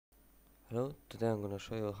Hello, today I'm gonna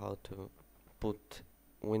show you how to put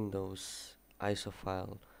Windows ISO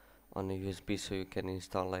file on a USB so you can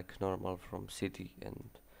install like normal from CD. And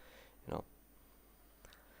you know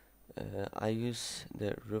I use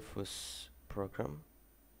the Rufus program.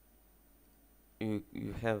 You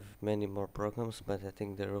have many more programs, but I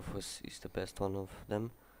think the Rufus is the best one of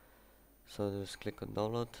them. So just click on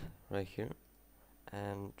download right here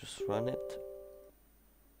and just run it.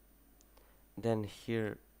 Then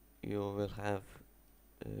here you will have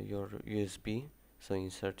your USB, so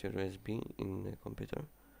insert your USB in the computer,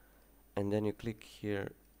 and then you click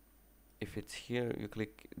here. If it's here, you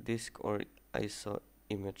click disk or ISO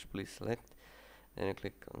image, please select. Then you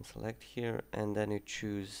click on select here, and then you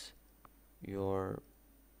choose your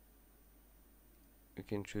you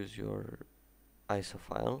can choose your ISO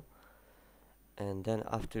file. And then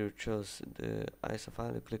after you choose the ISO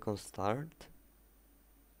file, you click on start,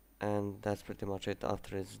 and that's pretty much it.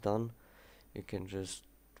 After it's done, you can just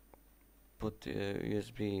put the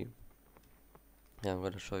USB. Yeah, I'm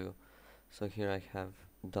gonna show you. So here I have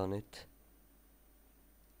done it,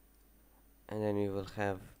 and then you will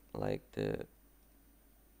have like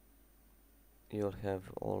you'll have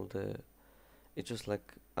all the it's just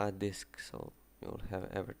like a disk, so you'll have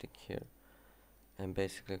everything here, and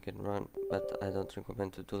basically you can run. But I don't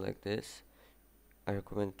recommend to do like this. I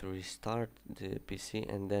recommend to restart the PC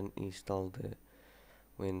and then install the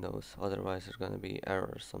Windows, otherwise there's gonna be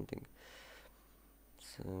error or something.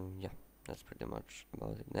 So yeah, that's pretty much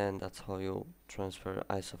about it. And that's how you transfer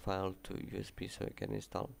ISO file to USB so you can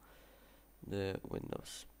install the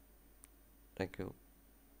Windows. Thank you.